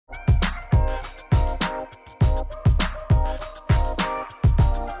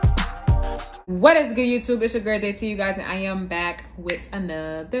What is good, YouTube? It's your girl JT, you guys, and I am back with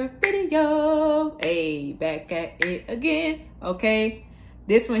another video. Hey, back at it again. Okay,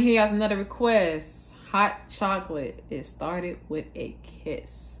 this one here is another request. Hot chocolate. It started with a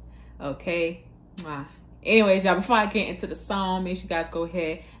kiss. Okay. Anyways, y'all, before I get into the song, make sure you guys go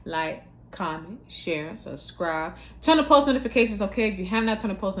ahead, like, comment, share, subscribe, turn on post notifications. Okay, if you have not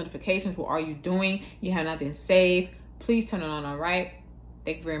turned on post notifications, what are you doing? You have not been saved. Please turn it on. All right.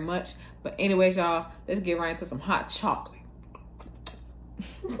 Thank you very much. But anyways, y'all, let's get right into some hot chocolate.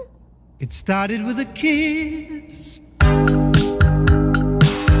 It started with a kiss.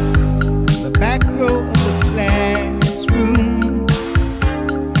 The back row of the classroom.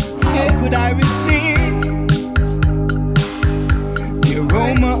 Okay. How could I resist the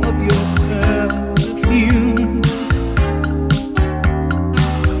aroma of your perfume?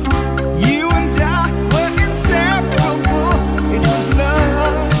 You and I were inseparable. It was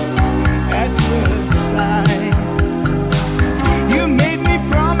love at first sight. You made me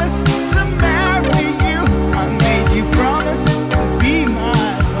promise to marry you. I made you promise to be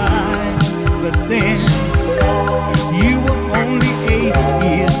my wife. But then you were only 8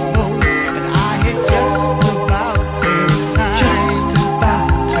 years old, and I had just about turned 9.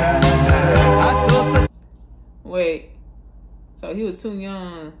 I thought that. Wait, so he was too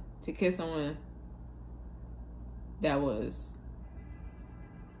young to kiss someone that was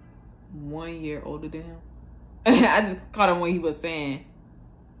 1 year older than him? I just caught him when he was saying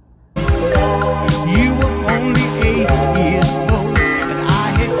You were only 8 years old, and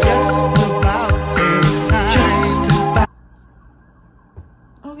I had just about turned 9.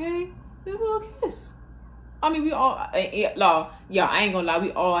 okay, this little kiss. I mean, we all, yeah, I ain't gonna lie,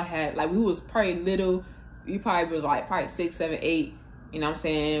 we all had, like, we was probably little. We probably was like probably 6, 7, 8. You know what I'm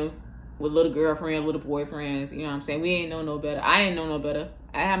saying? With little girlfriends, little boyfriends. You know what I'm saying? We ain't know no better. I didn't know no better.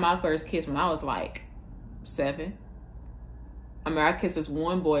 I had my first kiss when I was like 7. I mean, I kissed this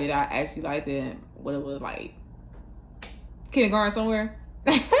one boy that I actually liked in what it was like kindergarten somewhere.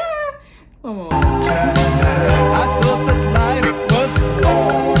 Come on. I thought that life was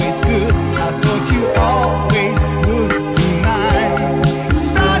always good. I thought you always would be mine.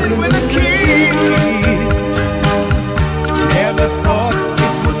 Started with a kiss. Never thought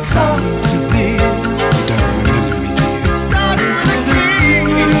it would come to this. You don't remember me, dear. It started with a kiss.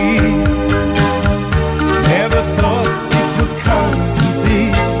 Never thought it would come to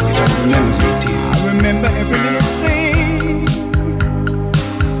this. You don't remember me, dear. I remember every little thing.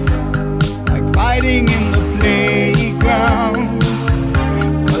 Like fighting in the playground,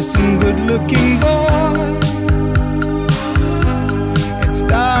 'cause some good-looking boy had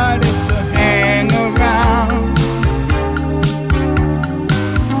started to hang around.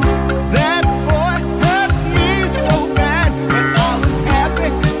 That boy hurt me so bad, but I was happy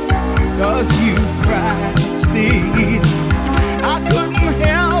 'cause you cried still. I couldn't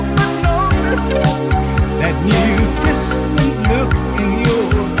help but notice that new distant look in your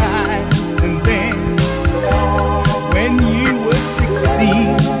eyes. And then when you were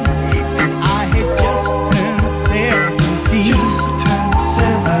 16 and I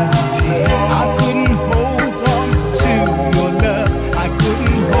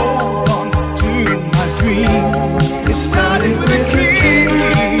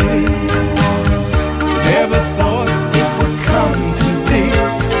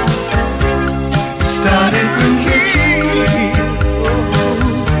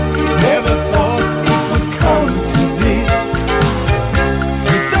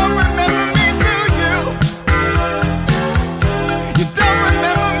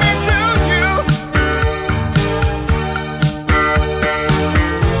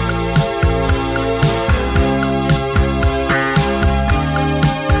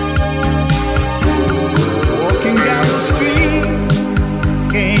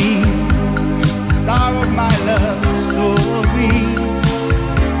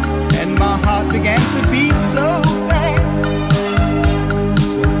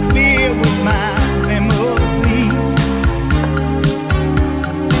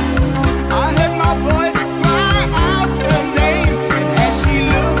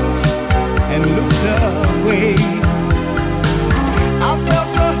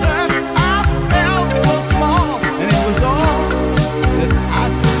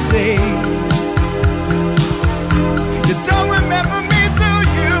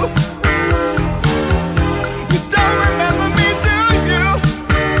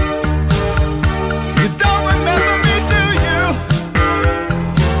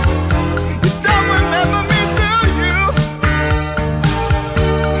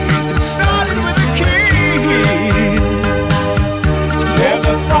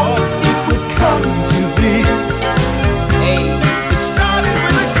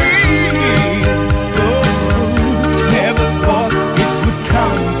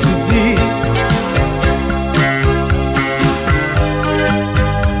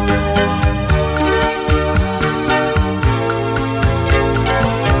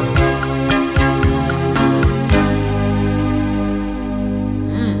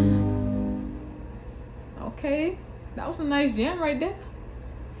Okay, that was a nice jam right there.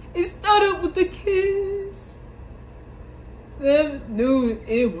 It started with the kiss. Never knew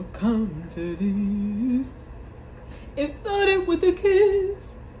it would come to this. It started with a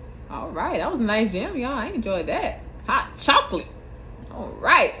kiss. All right, that was a nice jam, y'all. I enjoyed that. Hot chocolate. All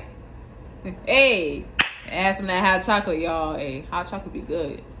right. Hey, add some of that hot chocolate, y'all. Hey, hot chocolate be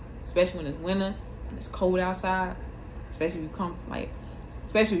good, especially when it's winter and it's cold outside. Especially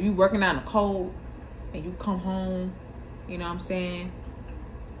if you working out in the cold and you come home, you know what I'm saying,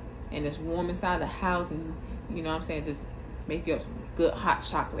 and it's warm inside the house, and you know what I'm saying, just make you up some good hot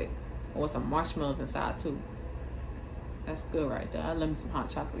chocolate or some marshmallows inside too. That's good right there. I love me some hot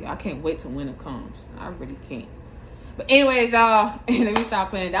chocolate. I can't wait till winter comes. I really can't. But anyways, y'all, let me stop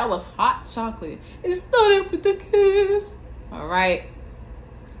playing. That was hot chocolate. It started with the kiss. All right.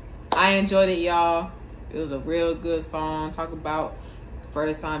 I enjoyed it, y'all. It was a real good song. Talk about the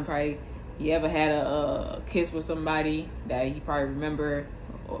first time probably you ever had a kiss with somebody that you probably remember,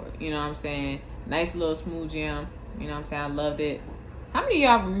 or you know what I'm saying. Nice little smooth jam. You know what I'm saying. I loved it. How many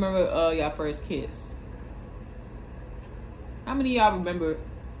of y'all remember y'all first kiss? How many of y'all remember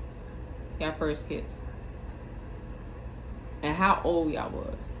y'all first kiss? And how old y'all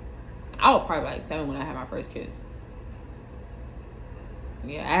was? I was probably like 7 when I had my first kiss.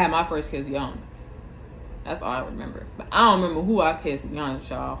 Yeah, I had my first kiss young. That's all I remember. But I don't remember who I kissed young,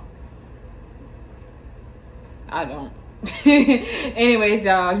 y'all. I don't. Anyways,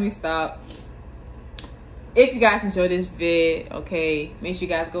 y'all, let me stop. If you guys enjoyed this vid, okay, make sure you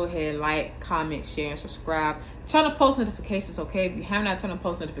guys go ahead and like, comment, share, and subscribe. Turn on post notifications, okay? If you have not turned on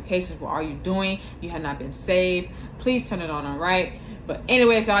post notifications, what are you doing? You have not been saved. Please turn it on, all right? But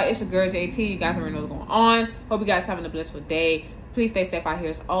anyways, y'all, it's your girl, JT. You guys already know what's going on. Hope you guys having a blissful day. Please stay safe out here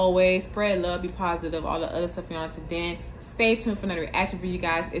as always. Spread love, be positive, all the other stuff you're on to then. Stay tuned for another reaction for you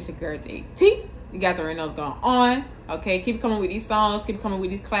guys. It's your girl, JT. You guys already know what's going on, okay? Keep coming with these songs. Keep coming with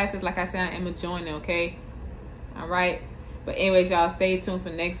these classes. Like I said, I am enjoying it, okay? All right? But anyways, y'all, stay tuned for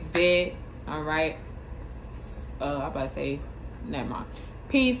next vid, all right? I'm about to say, never mind.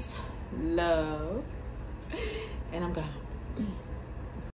 Peace, love, and I'm gone.